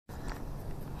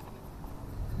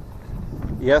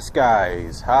Yes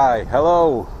guys, hi,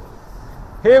 hello.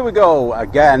 Here we go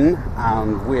again,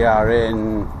 and we are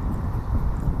in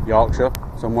Yorkshire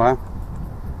somewhere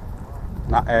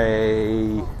at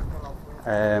a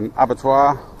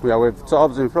abattoir. We are with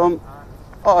Tobbs in front,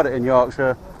 Audit in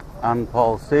Yorkshire, and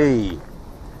Paul C.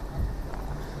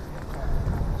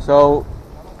 So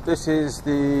this is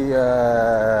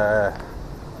the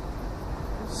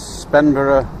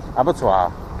Spenborough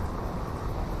abattoir,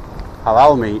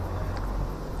 halal meat.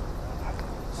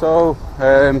 So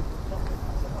I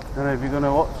don't know if you're going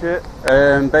to watch it.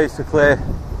 Basically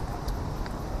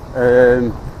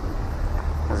there's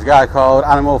a guy called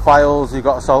Animal Files. He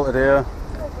got assaulted here.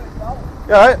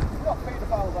 You alright? You're not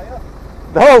paedophiles, are you?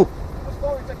 No! I just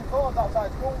thought you were taking photos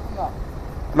outside school from that.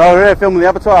 No, we're here filming the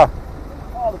abattoir.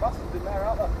 Oh, the bastards in there,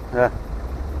 aren't they? Yeah.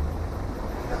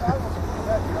 I wasn't in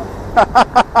there, you know.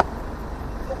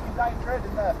 Fucking dying trade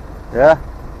in there. Yeah?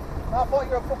 I thought you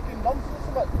were a fucking nonsense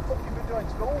or something. Fucking been doing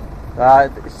school.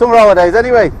 It's summer holidays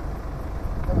anyway.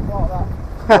 Never thought of that.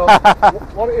 So,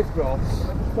 what it is, bro, I just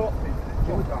talked to you,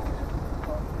 Geograph.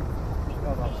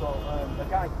 So, the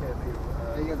guy came here.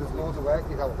 Yeah, there's loads of work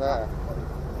out there.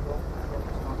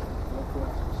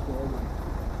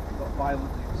 He got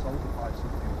violently assaulted by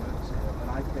somebody who works here,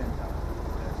 and I came down 2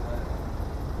 days later.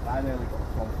 And I nearly got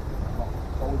assaulted. Not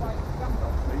assaulted on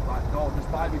the street, like, no, just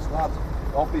by this lad.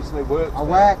 Obviously works A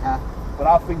there. worker? But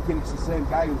I'm thinking it's the same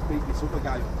guy who's beat this other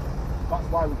guy. That's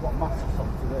why we've got masks on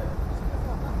today.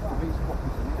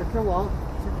 It's a what?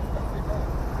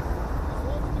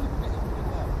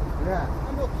 Yeah.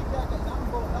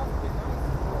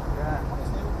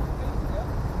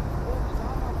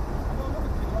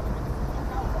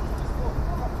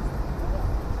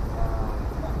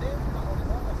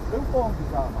 Who formed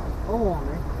his arm out? Who on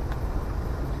it?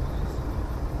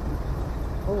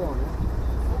 Who on it?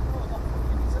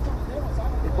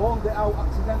 He formed it out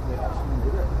accidentally or something,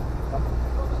 did it?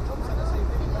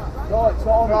 No, it's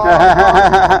not on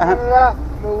No,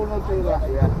 no one will do that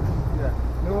here. Yeah.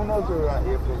 No one will do that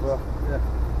here, brother. Yeah.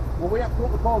 Well, we have to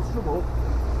put the cause trouble.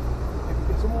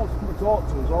 If someone wants to come and talk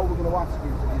to us, all we're going to ask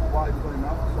is why they're going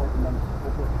out assaulting them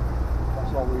public.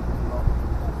 That's all we're doing.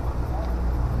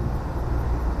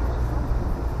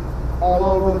 All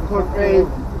over the country,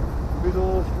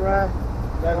 Middlesbrough,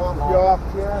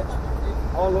 Yorkshire,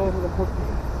 all over the country.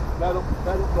 They're up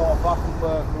north, back up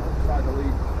the other side of the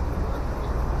league.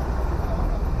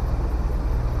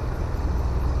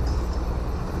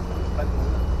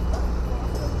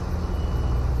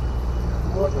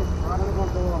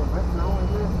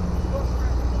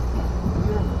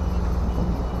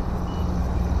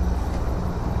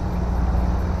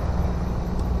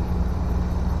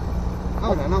 I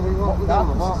don't know what we're That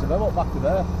doing. is them up back to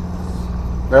there.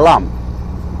 The lamb.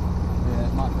 Yeah,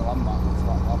 it might be land back, looks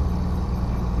like that.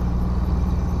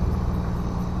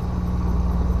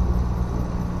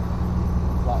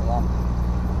 Like lamb.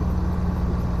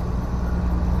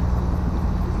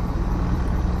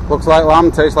 Looks like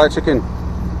lamb, tastes like chicken.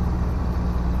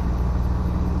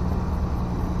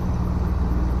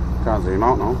 Can't zoom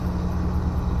out now.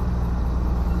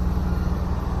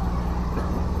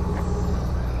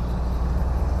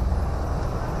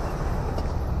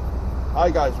 Hi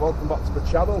guys, welcome back to the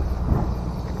channel.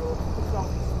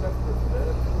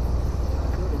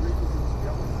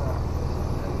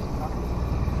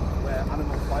 Where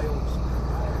Animal Files.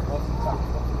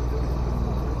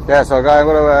 Yeah, so guys,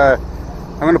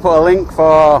 I'm going to put a link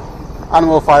for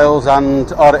Animal Files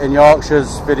and Audit in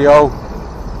Yorkshire's video,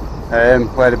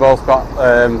 where they both got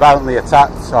violently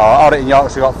attacked, or Audit in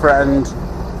Yorkshire got threatened.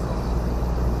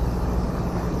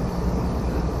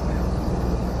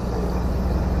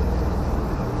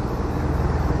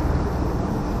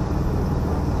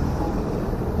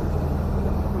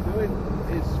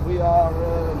 We are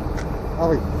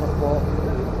Ollie,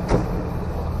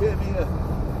 came here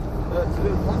to do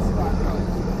plastic guys.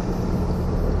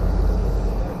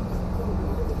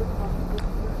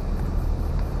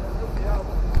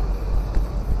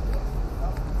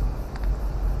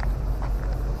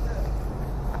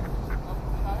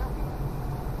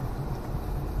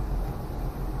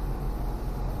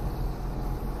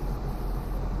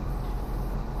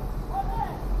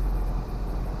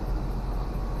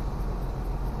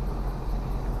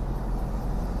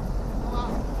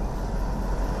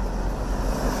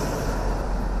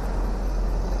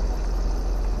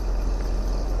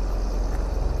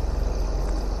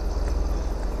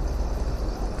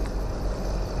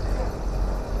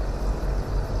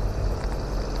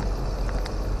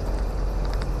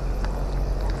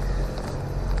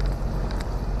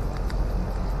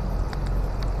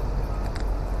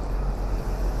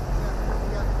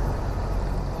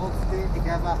 it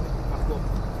together.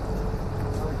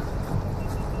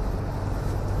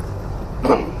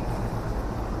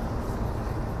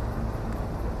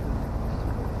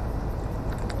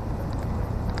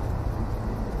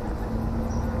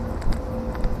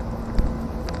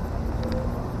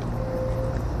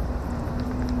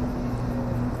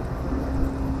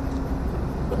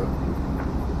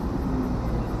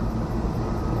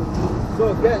 So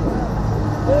again,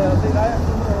 I have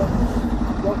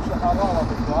some Yorkshire Halal on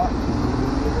the car.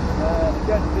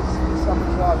 Again, this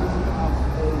sabotage doesn't have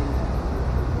a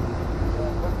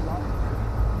website.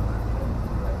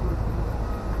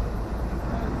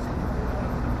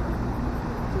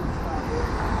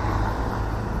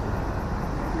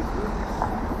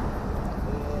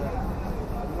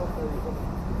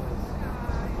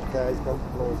 Guy's got to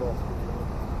close off.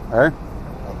 Eh?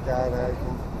 That guy there.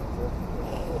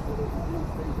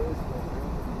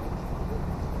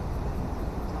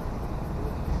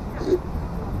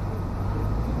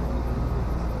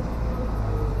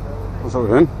 What's up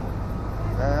with him?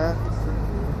 Uh,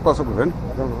 What's up with him?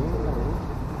 I don't know.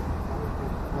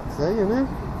 Let's see, you know.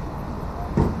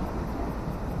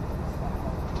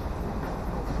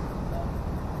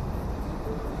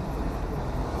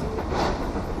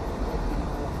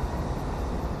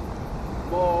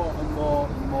 More and more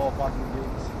and more bad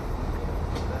reviews.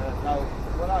 Now,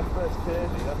 when I first came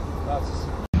here,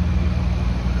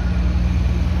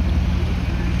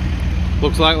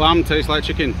 Looks like lamb, tastes like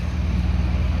chicken.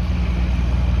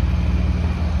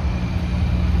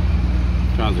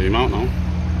 Try and zoom out now.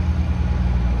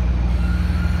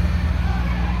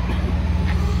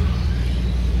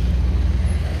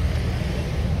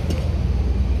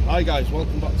 Hi guys,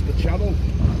 welcome back to the channel.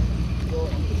 So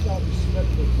I'm just out with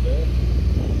Smedford today.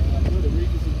 I'm doing a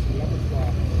revisit to the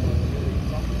Avatar.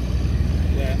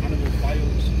 The animal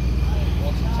files.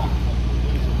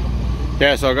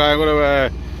 Yeah, so guys,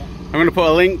 I'm gonna put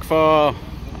a link for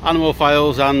Animal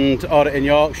Files and Auditing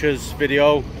Yorkshire's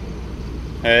video,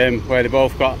 where they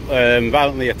both got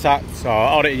violently attacked. So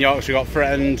Auditing Yorkshire got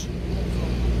threatened.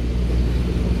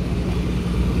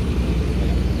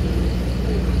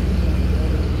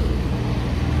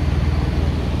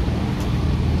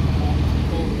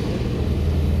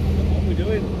 What we're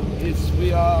doing is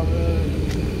we are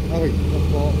I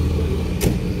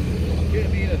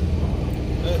came here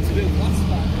to do last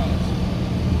time, guys.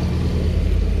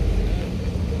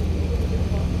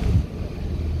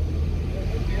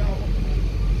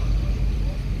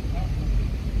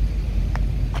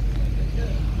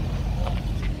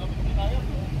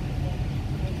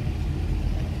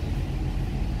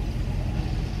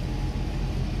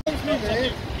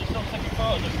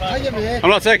 I'm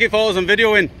not taking photos, I'm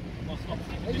videoing.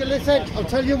 Hey, listen, I'll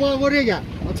tell you why we're here.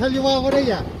 I'll tell you why we're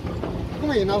here.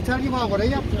 Come here and I'll tell you why we're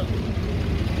here.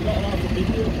 Not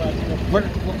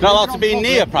allowed to be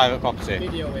near private property.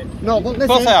 No, but listen, Of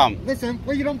course I am. Listen,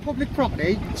 when you're on public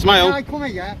property, Smile. a guy come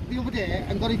here the other day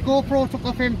and got his GoPro took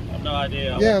off him. I've no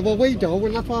idea. Yeah, well we do,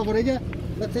 and that's why we're here.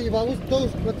 Let's see about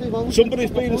us.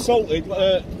 Somebody's been assaulted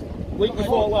week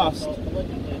before last.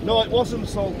 No, it wasn't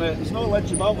assault, mate. There's no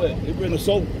alleged about it. It was an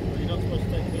assault.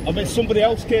 I mean, somebody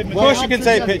else came. Of course you can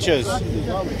take pictures.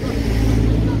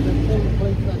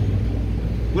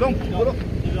 We're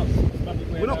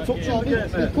not touching the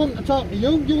gate, We mate. come to talk to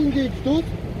you, you engaged us.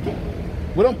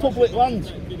 We're on public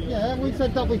land. Yeah, we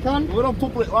said that we can. We're on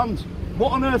public land.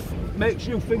 What on earth makes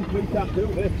you think we can't do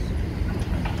this?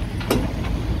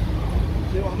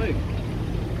 See what I mean?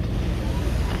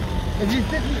 If you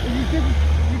didn't see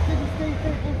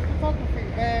people's photography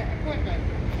equipment,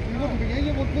 you wouldn't be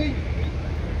here, would we?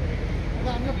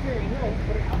 Well, I'm not saying no,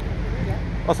 but it happens to be here.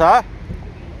 What's that?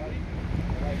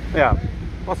 Yeah.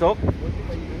 What's up?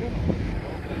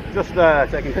 Just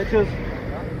taking pictures.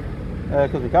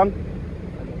 Because we can.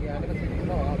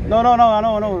 No, I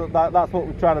know. That's what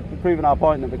we're trying to prove in our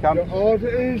point, that we can. The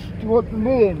auditors to what the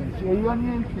names, are you on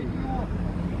the entry?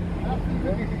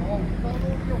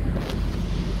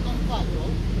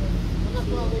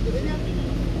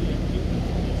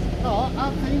 No,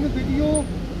 I've seen the video.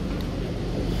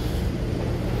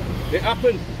 It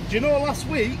happened. Do you know last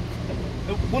week,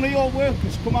 one of your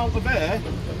workers come out of there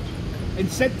and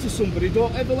said to somebody,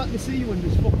 don't ever let me see you in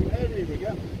this fucking area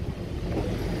again.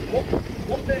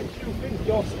 What makes you think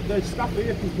the staff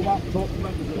here can come out and talk to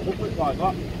members of the public like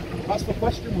that? That's the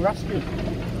question we're asking.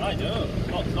 I know.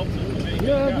 Not to me.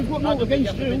 Yeah, we've got no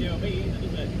against you. Video me either,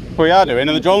 does it? We are doing,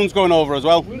 and the drone's going over as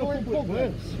well. We're in a public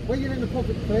place. Well, you're in a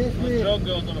public place, The mate. drone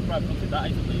goes on a private property,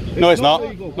 that isn't legal. No, it's not not.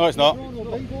 legal. No, it's not.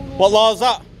 What What law is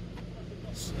that?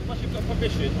 Unless you've got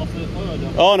permission off the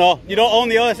owner. Oh no, you don't own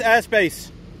the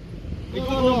airspace. We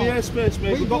don't own the airspace,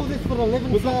 mate. We do this for a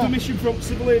living, We've sir. got permission from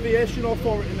Civil Aviation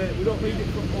Authority, mate. We don't need it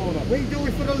from owner. We do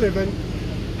it for a living.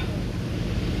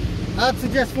 I'd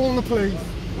suggest phoning the police.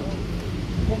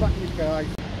 Come back to you guys.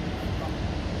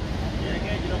 Yeah,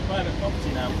 again, you're on private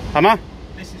property now. Am I?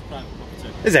 This is private property.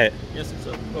 Is it? Yes, it's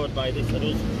owned by this and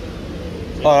us.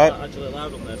 So All you're right. not actually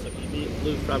allowed on there, so can you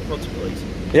move private property, please?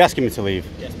 Are you asking me to leave?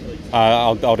 Yes, please.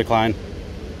 I'll decline.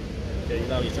 Okay,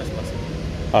 now you're trespassing.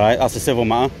 Alright, that's a civil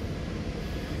matter.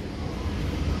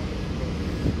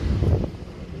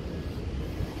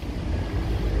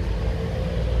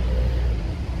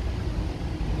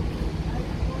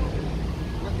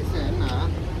 What you saying now?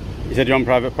 He said you're on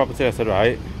private property. I said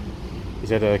right. He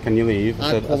said, can you leave?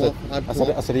 I'd pull up, I'd pull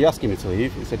up. I said, are you asking me to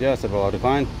leave? He said, yeah. I said, well, I'll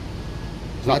decline.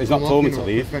 He's not I'd told me come to up,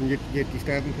 leave. Then you're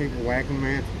disturbing people working,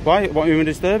 mate. Why? What are you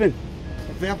disturbing?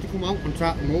 If they have to come out and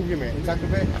try to move you, mate, it's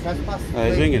aggravate trespass.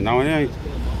 He's ringing now, anyway.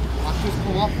 That's just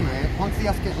come off, mate. Once they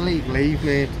ask you to leave, leave,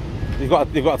 mate. They've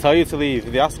got to tell you to leave.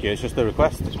 If they ask you, it's just a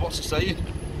request. What's he saying?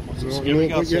 What's the No, security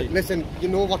but guard saying? listen, you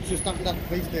know what's just happened at the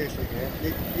police station,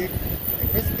 mate. You're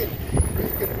risking.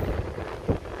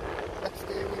 Let's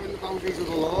stay within the boundaries of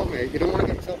the law, mate. You don't want to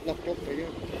get yourself locked up, do you?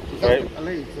 He's Right. asking to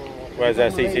leave, so... Where's their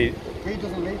he doesn't CT? leave- If he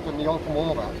doesn't leave, then they all come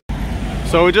over.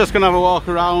 So we're just going to have a walk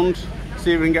around,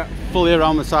 see if we can get fully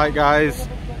around the site, guys.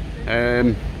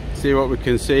 See what we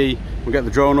can see. We'll get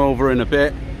the drone over in a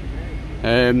bit.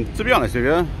 To be honest with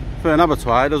you, for an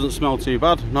abattoir, it doesn't smell too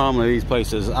bad. Normally these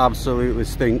places absolutely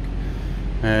stink.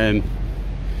 I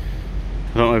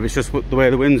don't know if it's just the way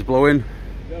the wind's blowing.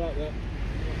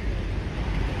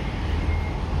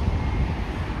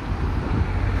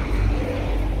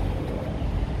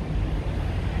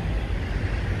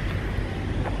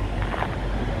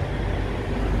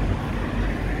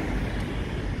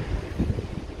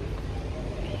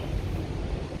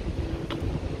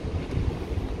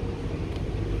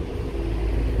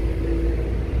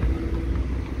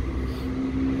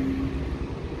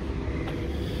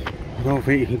 I don't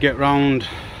think you can get round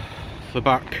the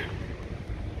back.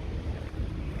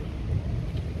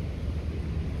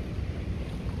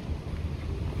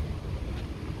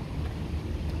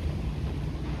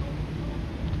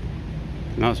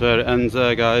 And that's where it ends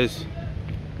there, guys.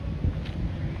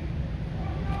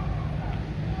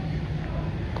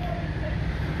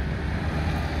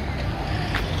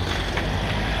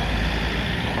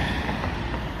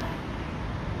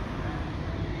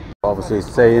 Obviously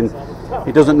he's saying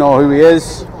he doesn't know who he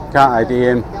is, can't ID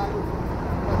him. Can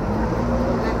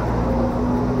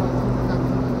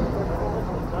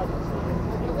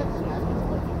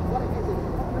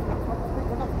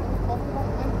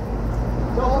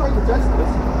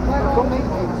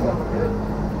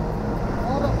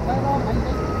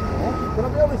I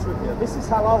be honest with you? This is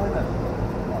Halal, isn't it?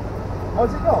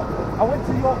 How's it go? I went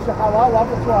to Yorkshire Halal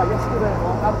Abattoir yesterday,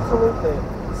 man. Absolutely.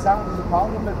 The sound is a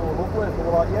pound of it, they were lovely. They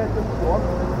were like, yeah, do what you want.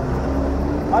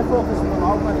 I thought this was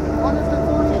allowed, mate.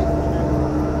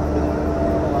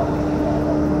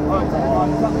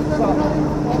 Alright,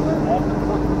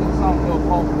 sound no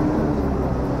problem.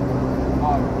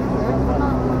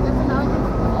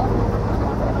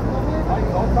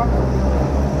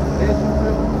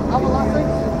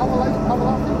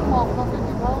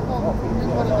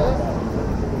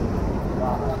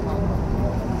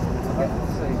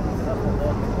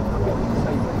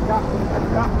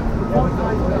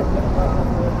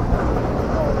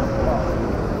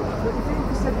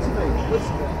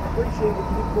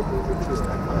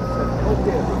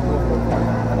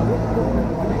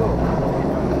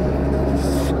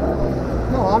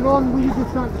 No, I'm on. We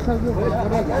just trying to tell you what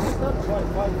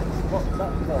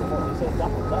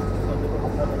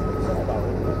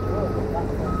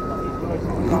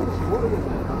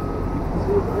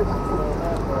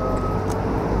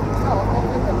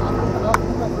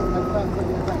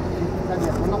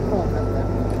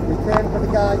we came for the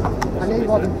guy, and he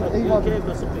wasn't protesting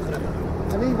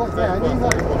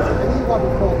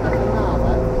now,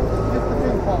 but it's just the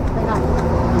thing for thing out,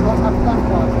 and what I've done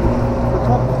for the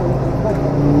property is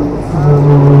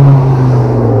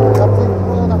that's it,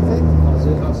 well, that's it.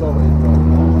 That's all it is, bro.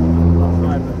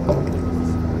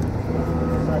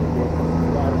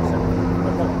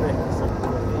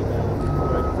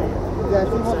 Yeah,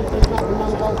 see what he's not a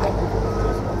man about it.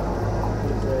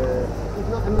 He's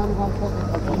not a man about it.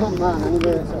 He's not man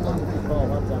anyway.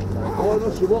 Oh, no,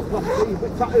 she walked past the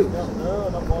bit tattoo. No,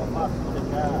 not walk past in the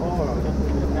car.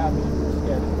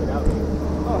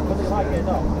 Oh, because it might get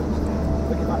off.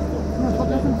 No, but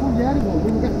that's in 2 years ago.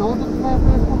 We were getting orders for our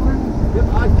first come around. Yeah,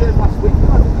 I came last week,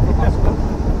 man.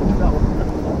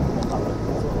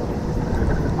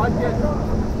 I came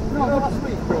last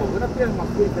week, bro. When I came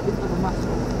last week, I didn't have a mask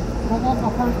on. But what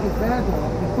my point is there though,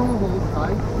 is some of them,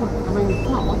 right, I mean it's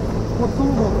not, but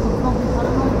some of them could probably tell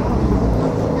them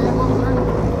because you know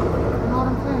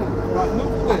what I'm saying? Right,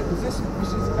 look at it, because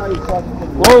this is the guy who tried to put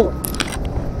me Whoa! over.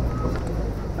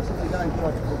 This is the guy who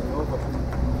tried to put me over.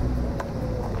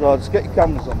 Right, just get your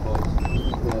cameras on, boys.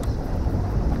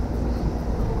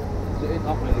 It ain't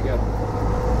happening again.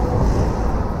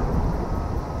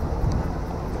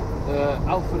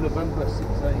 Alpha November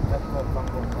 68, Echo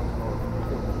Tango Tango.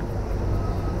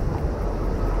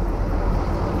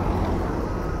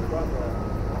 Right there.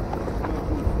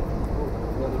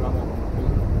 Where the ram on the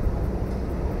feet.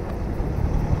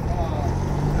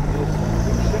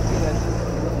 Shit me then,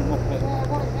 little muppet.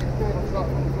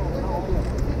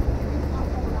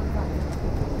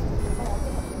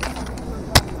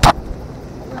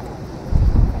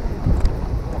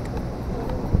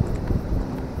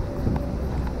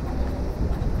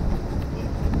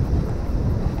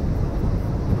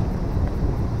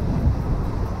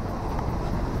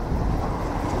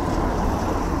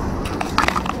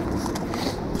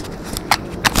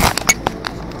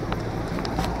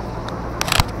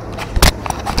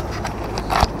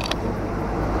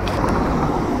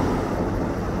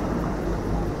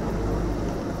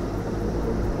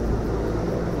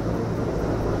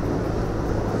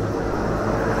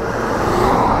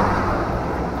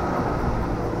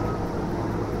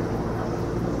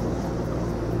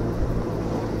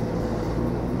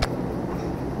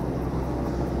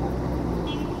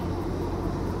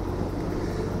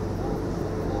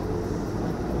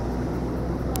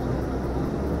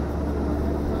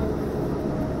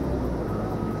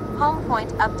 Home point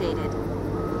updated.